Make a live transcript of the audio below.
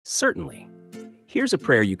Certainly. Here's a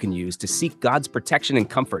prayer you can use to seek God's protection and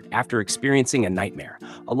comfort after experiencing a nightmare,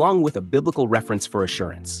 along with a biblical reference for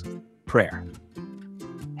assurance. Prayer.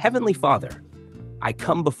 Heavenly Father, I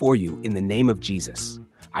come before you in the name of Jesus.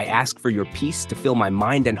 I ask for your peace to fill my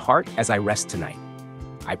mind and heart as I rest tonight.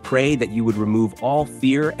 I pray that you would remove all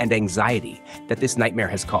fear and anxiety that this nightmare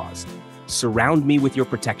has caused. Surround me with your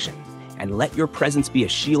protection, and let your presence be a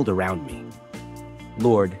shield around me.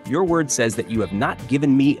 Lord, your word says that you have not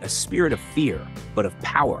given me a spirit of fear, but of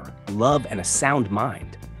power, love, and a sound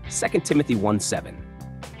mind. 2 Timothy 1:7.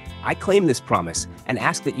 I claim this promise and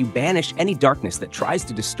ask that you banish any darkness that tries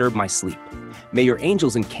to disturb my sleep. May your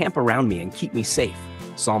angels encamp around me and keep me safe.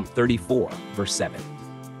 Psalm 34, verse 7.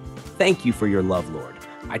 Thank you for your love, Lord.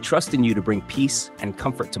 I trust in you to bring peace and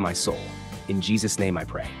comfort to my soul. In Jesus' name I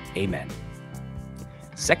pray. Amen.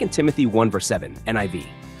 2 Timothy 1, verse 7, NIV.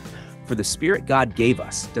 For the Spirit God gave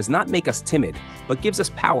us does not make us timid, but gives us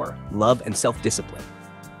power, love, and self-discipline.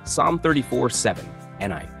 Psalm 34:7,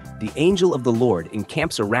 NI. The angel of the Lord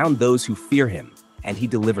encamps around those who fear him, and he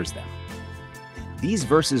delivers them. These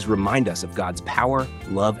verses remind us of God's power,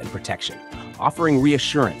 love, and protection, offering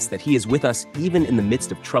reassurance that he is with us even in the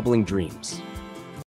midst of troubling dreams.